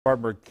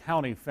Barber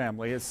County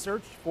family has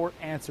searched for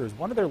answers.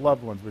 One of their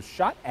loved ones was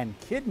shot and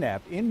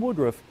kidnapped in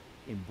Woodruff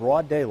in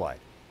broad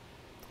daylight.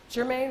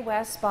 Jermaine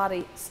West's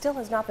body still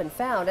has not been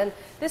found, and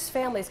this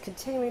family is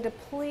continuing to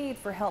plead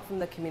for help from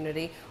the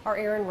community. Our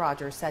Erin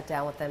Rogers sat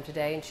down with them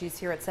today, and she's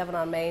here at 7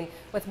 on Main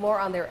with more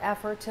on their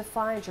effort to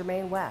find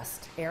Jermaine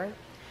West. Erin?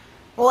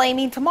 Well,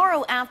 Amy,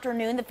 tomorrow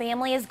afternoon, the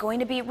family is going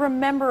to be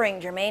remembering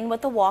Jermaine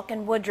with a walk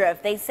in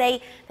Woodruff. They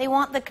say they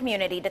want the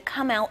community to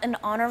come out in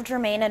honor of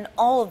Jermaine and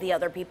all of the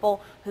other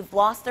people who've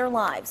lost their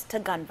lives to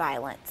gun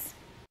violence.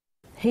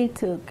 He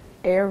took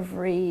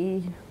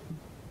every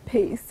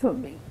piece of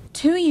me.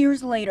 2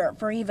 years later,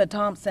 for Eva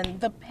Thompson,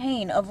 the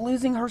pain of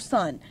losing her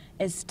son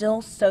is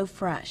still so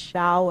fresh.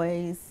 I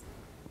always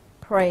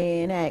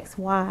pray and ask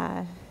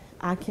why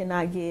I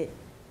cannot get,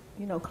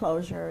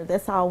 closure.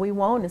 That's all we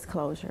want is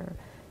closure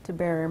to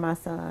bury my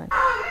son.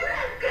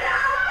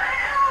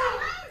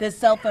 This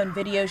cell phone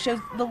video shows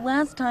the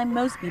last time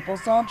most people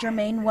saw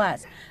Jermaine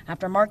West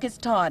after Marcus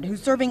Todd,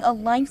 who's serving a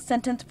life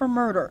sentence for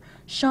murder,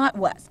 shot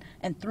West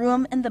and threw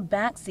him in the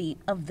back seat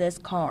of this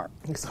car.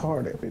 It's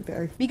hard every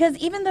day. Because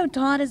even though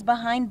Todd is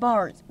behind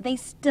bars, they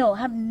still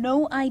have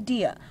no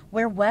idea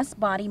where West's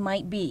body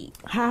might be.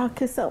 How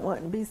could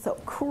someone be so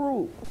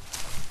cruel?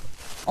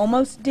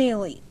 Almost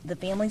daily, the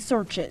family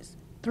searches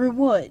through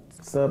woods.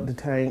 Sub the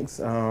tanks,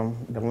 the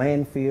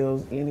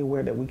landfills,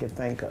 anywhere that we could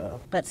think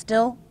of. But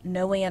still,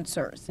 no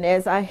answers. And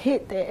as I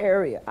hit the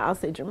area, I'll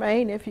say,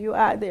 Jermaine, if you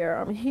out there,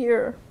 I'm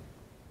here.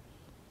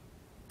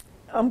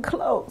 I'm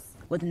close.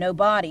 With no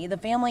body, the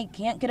family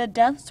can't get a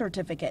death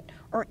certificate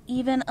or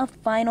even a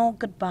final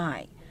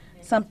goodbye.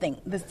 Something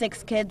the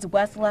 6 kids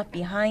West left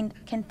behind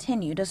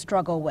continue to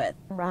struggle with.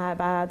 Ride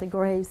by the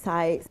grave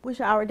sites.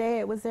 Wish our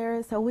dad was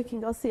there so we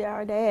can go see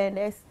our dad,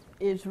 and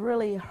it's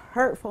really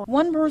hurtful.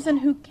 One person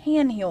who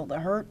can heal the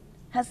hurt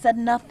has said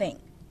nothing,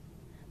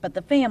 but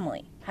the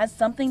family has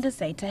something to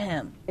say to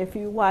him. If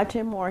you're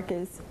watching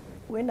Marcus,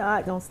 we're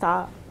not going to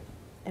stop,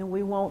 and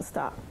we won't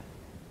stop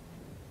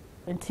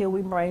until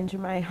we bring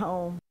Jermaine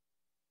home.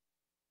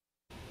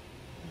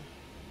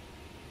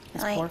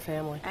 This poor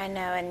family. I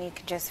know, and you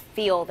can just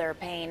feel their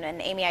pain.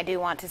 And Amy, I do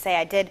want to say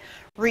I did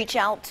reach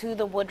out to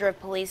the Woodruff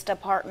Police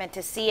Department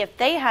to see if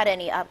they had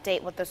any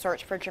update with the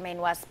search for Jermaine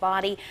West's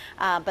body,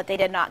 but they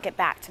did not get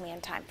back to me in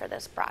time for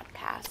this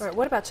broadcast. All right,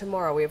 what about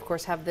tomorrow? We, of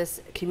course, have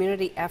this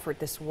community effort,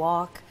 this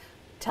walk.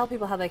 Tell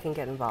people how they can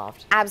get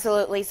involved.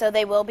 Absolutely. So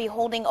they will be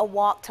holding a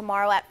walk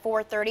tomorrow at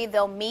 4:30.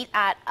 They'll meet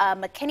at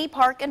McKinney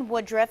Park in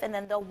Woodruff, and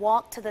then they'll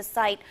walk to the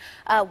site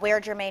where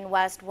Jermaine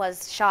West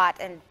was shot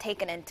and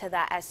taken into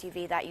that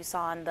SUV that you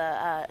saw in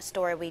the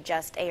story we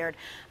just aired.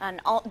 And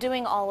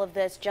doing all of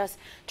this just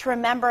to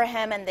remember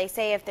him. And they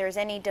say if there's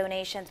any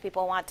donations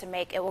people want to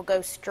make, it will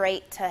go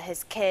straight to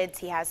his kids.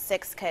 He has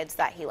 6 kids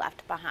that he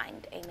left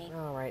behind, Amy.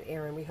 All right,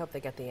 Erin, we hope they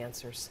get the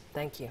answers.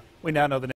 Thank you. We now know the